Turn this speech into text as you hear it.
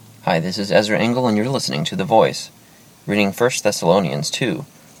Hi, this is Ezra Engel, and you're listening to The Voice, reading 1 Thessalonians 2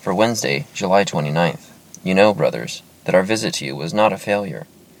 for Wednesday, July 29th. You know, brothers, that our visit to you was not a failure.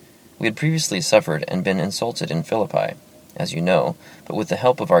 We had previously suffered and been insulted in Philippi, as you know, but with the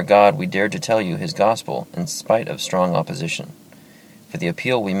help of our God we dared to tell you his gospel in spite of strong opposition. For the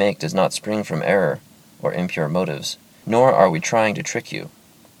appeal we make does not spring from error or impure motives, nor are we trying to trick you.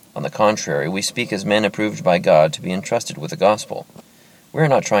 On the contrary, we speak as men approved by God to be entrusted with the gospel. We are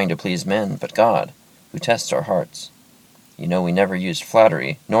not trying to please men, but God, who tests our hearts. You know we never used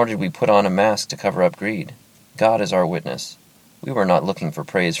flattery, nor did we put on a mask to cover up greed. God is our witness. We were not looking for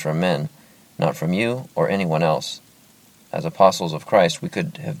praise from men, not from you or anyone else. As apostles of Christ we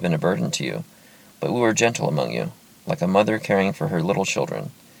could have been a burden to you, but we were gentle among you, like a mother caring for her little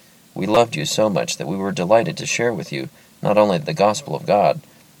children. We loved you so much that we were delighted to share with you not only the gospel of God,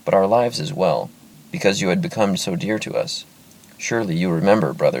 but our lives as well, because you had become so dear to us. Surely you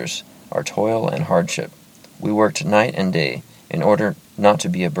remember, brothers, our toil and hardship. We worked night and day in order not to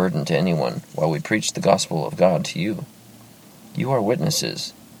be a burden to anyone while we preached the gospel of God to you. You are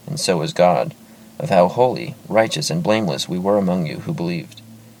witnesses, and so is God, of how holy, righteous, and blameless we were among you who believed.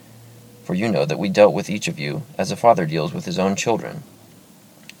 For you know that we dealt with each of you as a father deals with his own children,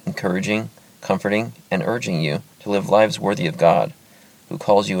 encouraging, comforting, and urging you to live lives worthy of God, who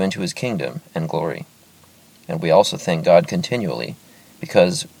calls you into his kingdom and glory. And we also thank God continually,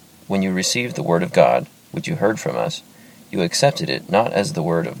 because when you received the word of God, which you heard from us, you accepted it not as the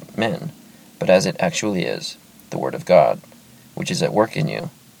word of men, but as it actually is, the word of God, which is at work in you,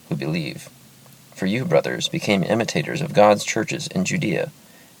 who believe. For you, brothers, became imitators of God's churches in Judea,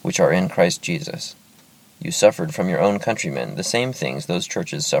 which are in Christ Jesus. You suffered from your own countrymen the same things those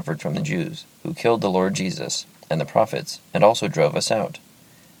churches suffered from the Jews, who killed the Lord Jesus and the prophets, and also drove us out.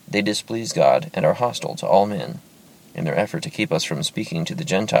 They displease God and are hostile to all men, in their effort to keep us from speaking to the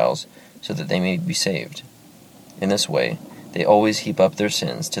Gentiles so that they may be saved. In this way, they always heap up their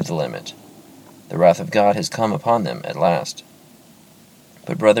sins to the limit. The wrath of God has come upon them at last.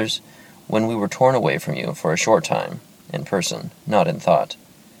 But brothers, when we were torn away from you for a short time, in person, not in thought,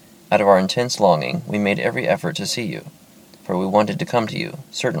 out of our intense longing we made every effort to see you, for we wanted to come to you,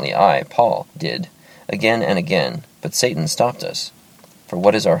 certainly I, Paul, did, again and again, but Satan stopped us. For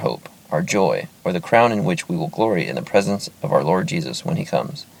what is our hope, our joy, or the crown in which we will glory in the presence of our Lord Jesus when he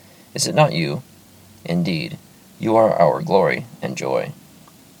comes? Is it not you? Indeed, you are our glory and joy.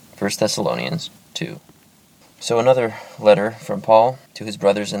 1 Thessalonians 2. So another letter from Paul to his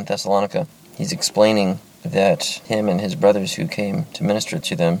brothers in Thessalonica. He's explaining that him and his brothers who came to minister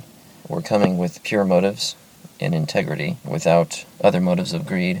to them were coming with pure motives and integrity, without other motives of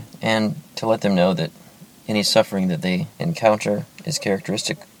greed, and to let them know that any suffering that they encounter is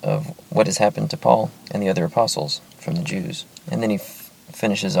characteristic of what has happened to Paul and the other apostles from the Jews. And then he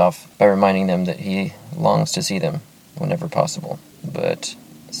finishes off by reminding them that he longs to see them whenever possible, but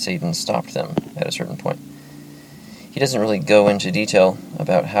Satan stopped them at a certain point. He doesn't really go into detail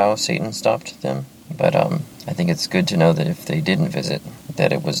about how Satan stopped them, but I think it's good to know that if they didn't visit,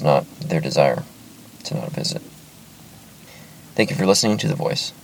 that it was not their desire to not visit. Thank you for listening to The Voice.